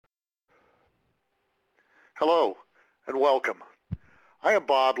Hello and welcome. I am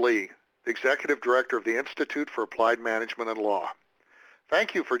Bob Lee, the Executive Director of the Institute for Applied Management and Law.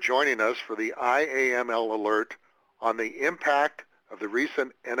 Thank you for joining us for the IAML alert on the impact of the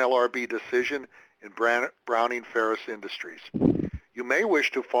recent NLRB decision in Browning-Ferris Industries. You may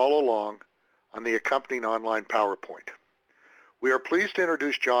wish to follow along on the accompanying online PowerPoint. We are pleased to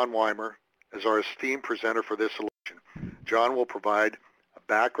introduce John Wymer as our esteemed presenter for this election. John will provide a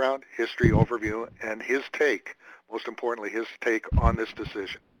background, history overview, and his take, most importantly, his take on this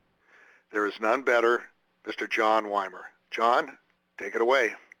decision. There is none better, Mr. John Wymer. John, take it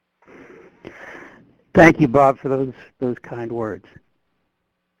away. Thank you, Bob, for those kind words.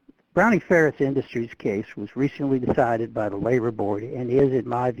 Browning-Ferris Industries case was recently decided by the Labor Board and is, in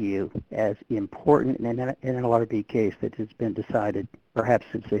my view, as important an NLRB case that has been decided perhaps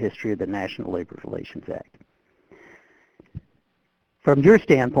since the history of the National Labor Relations Act. From your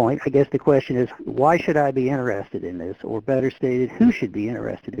standpoint, I guess the question is, why should I be interested in this? Or better stated, who should be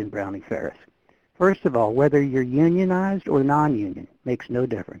interested in Browning-Ferris? First of all, whether you're unionized or non-union makes no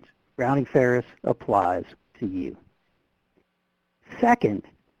difference. Browning-Ferris applies to you. Second,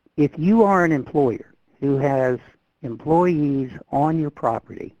 if you are an employer who has employees on your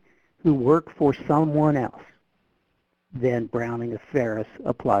property who work for someone else, then Browning-Ferris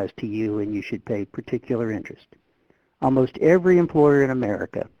applies to you and you should pay particular interest. Almost every employer in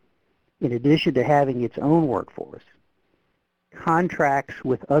America, in addition to having its own workforce, contracts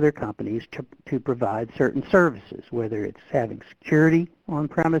with other companies to provide certain services, whether it's having security on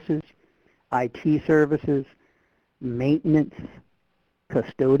premises, IT services, maintenance,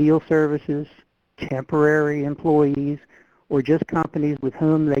 custodial services, temporary employees, or just companies with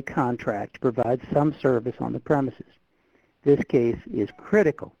whom they contract to provide some service on the premises. This case is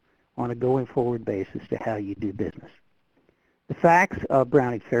critical on a going forward basis to how you do business. The facts of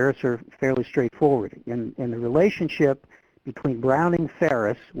Browning-Ferris are fairly straightforward. In the relationship between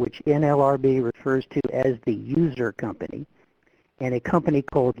Browning-Ferris, which NLRB refers to as the user company, and a company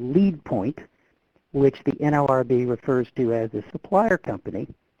called LeadPoint, which the NLRB refers to as the supplier company,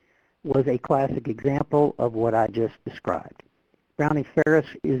 was a classic example of what I just described. Browning-Ferris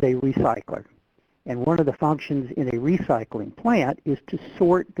is a recycler, and one of the functions in a recycling plant is to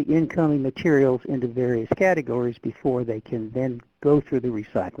sort the incoming materials into various categories before they can then go through the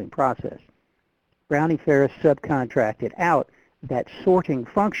recycling process. Browning-Ferris subcontracted out that sorting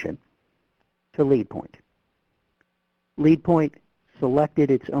function to LeadPoint. LeadPoint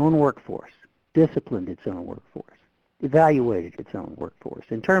selected its own workforce, disciplined its own workforce, evaluated its own workforce,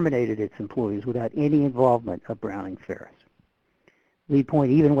 and terminated its employees without any involvement of Browning-Ferris. LeadPoint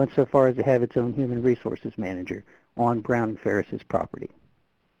even went so far as to have its own human resources manager on Browning-Ferris's property.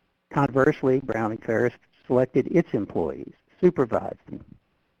 Conversely, Browning-Ferris selected its employees, supervised them,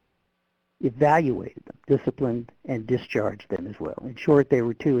 evaluated them, disciplined, and discharged them as well. In short, they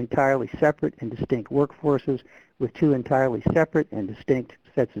were two entirely separate and distinct workforces with two entirely separate and distinct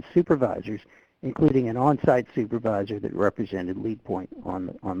sets of supervisors, including an on-site supervisor that represented LeadPoint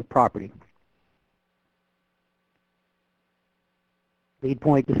on the property.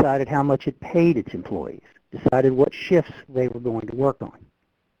 LeadPoint decided how much it paid its employees, decided what shifts they were going to work on,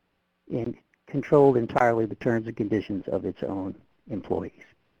 and controlled entirely the terms and conditions of its own employees.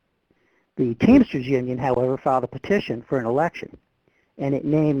 The Teamsters Union, however, filed a petition for an election, and it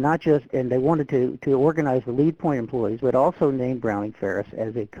named not just, and they wanted to organize the LeadPoint employees, but also named Browning-Ferris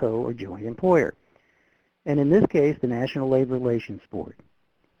as a co- or joint employer. And in this case, the National Labor Relations Board,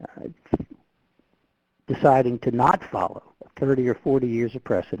 deciding to not follow 30 or 40 years of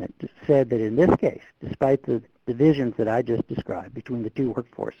precedent, said that in this case, despite the divisions that I just described between the two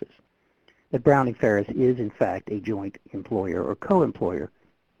workforces, that Browning-Ferris is in fact a joint employer or co-employer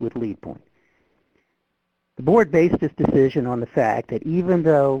with LeadPoint. The board based this decision on the fact that even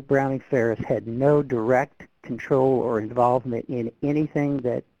though Browning-Ferris had no direct control or involvement in anything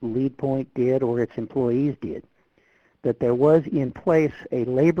that LeadPoint did or its employees did, that there was in place a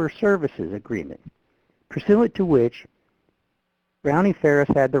labor services agreement, pursuant to which Browning-Ferris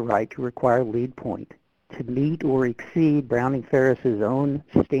had the right to require LeadPoint to meet or exceed Browning-Ferris's own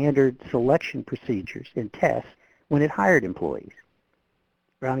standard selection procedures and tests when it hired employees.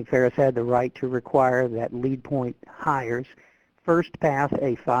 Browning-Ferris had the right to require that LeadPoint hires first pass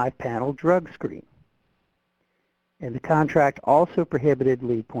a 5-panel drug screen. And the contract also prohibited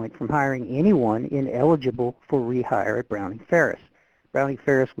LeadPoint from hiring anyone ineligible for rehire at Browning-Ferris.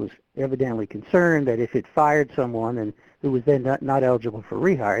 Browning-Ferris was evidently concerned that if it fired someone and who was then not eligible for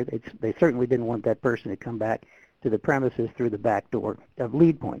rehire, they certainly didn't want that person to come back to the premises through the back door of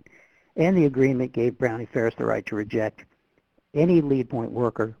LeadPoint. And the agreement gave Browning-Ferris the right to reject any LeadPoint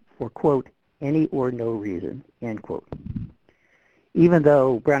worker for, quote, any or no reason, end quote. Even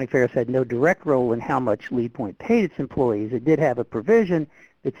though Browning-Ferris had no direct role in how much Lead Point paid its employees, it did have a provision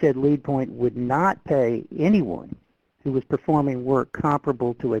that said Lead Point would not pay anyone who was performing work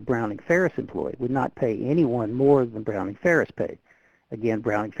comparable to a Browning-Ferris employee, would not pay anyone more than Browning-Ferris paid. Again,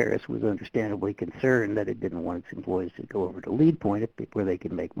 Browning-Ferris was understandably concerned that it didn't want its employees to go over to Lead Point where they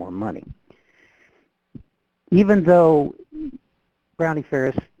could make more money. Even though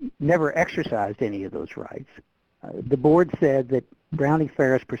Browning-Ferris never exercised any of those rights, the board said that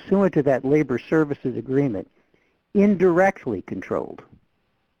Browning-Ferris, pursuant to that labor services agreement, indirectly controlled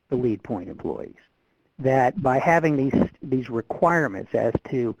the Lead Point employees. That by having these requirements as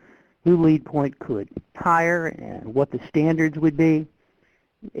to who Lead Point could hire and what the standards would be,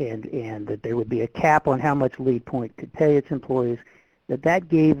 and that there would be a cap on how much Lead Point could pay its employees, that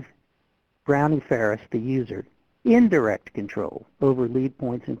gave Browning-Ferris, the user, indirect control over Lead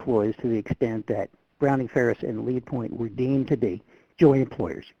Point's employees to the extent that Browning-Ferris and Lead Point were deemed to be joint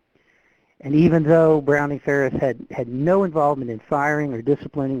employers. And even though Browning-Ferris had no involvement in firing or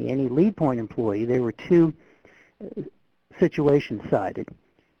disciplining any Lead Point employee, there were two situations cited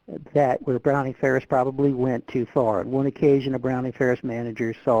that where Browning-Ferris probably went too far. On one occasion, a Browning-Ferris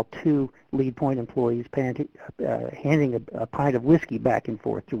manager saw two Lead Point employees handing a pint of whiskey back and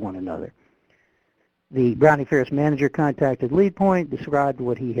forth to one another. The Browning-Ferris manager contacted Lead Point, described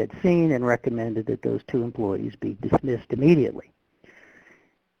what he had seen, and recommended that those two employees be dismissed immediately.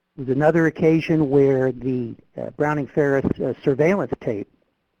 There was another occasion where the Browning-Ferris surveillance tape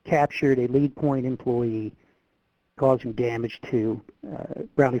captured a Lead Point employee causing damage to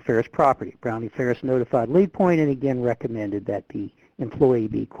Browning-Ferris property. Browning-Ferris notified Lead Point and again recommended that the employee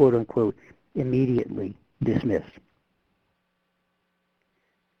be, quote unquote, immediately dismissed.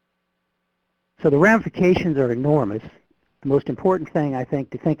 So the ramifications are enormous. The most important thing, I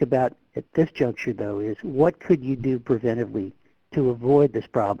think, to think about at this juncture, though, is what could you do preventively to avoid this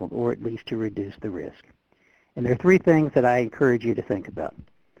problem, or at least to reduce the risk? And there are three things that I encourage you to think about.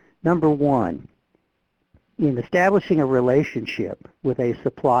 Number one, in establishing a relationship with a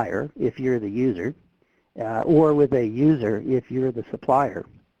supplier, if you're the user, or with a user, if you're the supplier,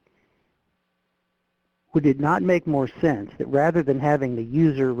 would it not make more sense that rather than having the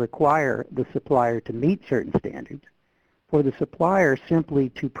user require the supplier to meet certain standards, for the supplier simply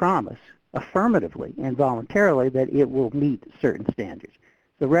to promise affirmatively and voluntarily that it will meet certain standards?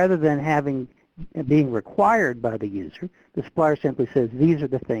 So rather than being required by the user, the supplier simply says, these are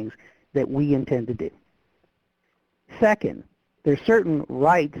the things that we intend to do. Second, there's certain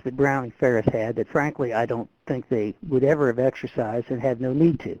rights that Browning-Ferris had that frankly I don't think they would ever have exercised and had no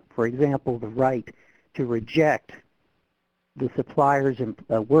need to. For example, the right to reject the supplier's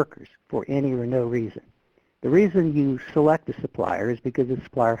workers for any or no reason. The reason you select a supplier is because the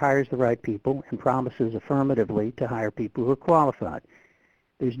supplier hires the right people and promises affirmatively to hire people who are qualified.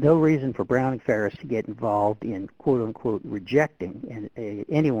 There's no reason for Browning-Ferris to get involved in, quote-unquote, rejecting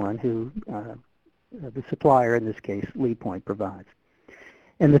anyone who the supplier, in this case, Lead Point, provides.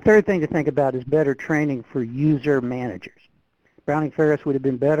 And the third thing to think about is better training for user managers. Browning-Ferris would have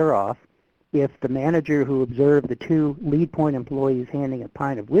been better off if the manager who observed the two Lead Point employees handing a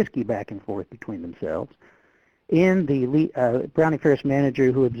pint of whiskey back and forth between themselves, and the Browning-Ferris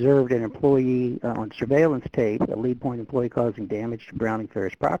manager who observed an employee on surveillance tape, a Lead Point employee causing damage to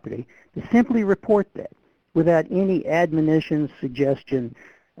Browning-Ferris property, to simply report that without any admonition, suggestion,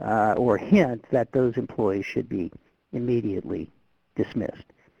 or hint that those employees should be immediately dismissed.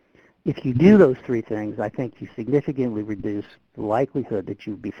 If you do those three things, I think you significantly reduce the likelihood that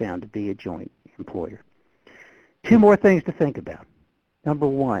you'll be found to be a joint employer. Two more things to think about. Number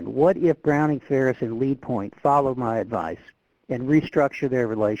one, what if Browning-Ferris and Lead Point follow my advice and restructure their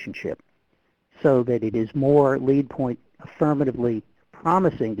relationship so that it is more Lead Point affirmatively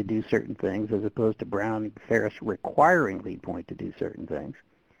promising to do certain things as opposed to Browning-Ferris requiring Lead Point to do certain things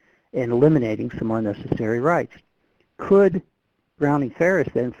and eliminating some unnecessary rights? Could Browning-Ferris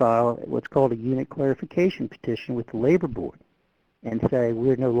then file what's called a unit clarification petition with the Labor Board and say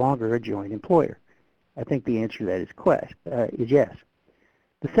we're no longer a joint employer? I think the answer to that is yes.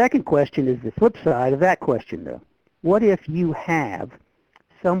 The second question is the flip side of that question, though. What if you have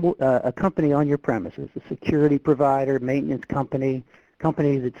a company on your premises, a security provider, maintenance company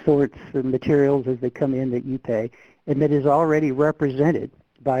that sorts the materials as they come in that you pay, and that is already represented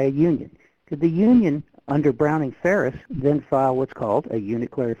by a union? Could the union, under Browning-Ferris, then file what's called a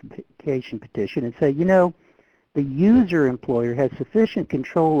unit clarification petition and say, you know, the user employer has sufficient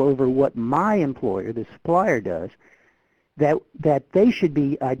control over what my employer, the supplier, does, that they should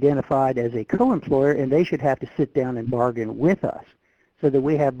be identified as a co-employer and they should have to sit down and bargain with us so that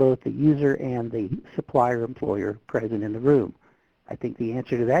we have both the user and the supplier employer present in the room? I think the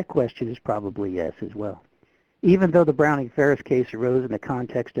answer to that question is probably yes as well. Even though the Browning-Ferris case arose in the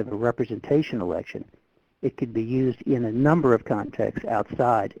context of a representation election, it could be used in a number of contexts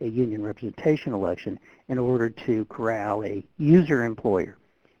outside a union representation election in order to corral a user employer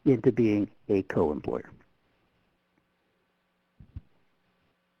into being a co-employer.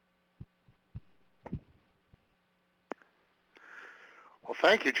 Well,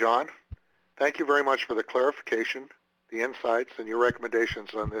 thank you, John. Thank you very much for the clarification, the insights, and your recommendations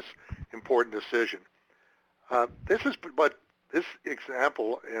on this important decision. This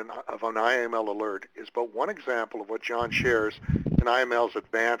example of an IAML alert is but one example of what John shares in IAML's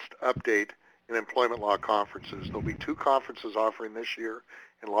advanced update in employment law conferences. There'll be 2 conferences offering this year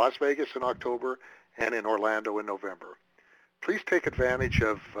in Las Vegas in October and in Orlando in November. Please take advantage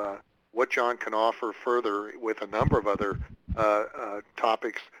of what John can offer further with a number of other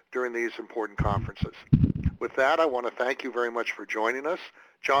topics during these important conferences. With that, I want to thank you very much for joining us.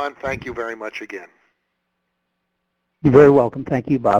 John, thank you very much again. You're very welcome. Thank you, Bob.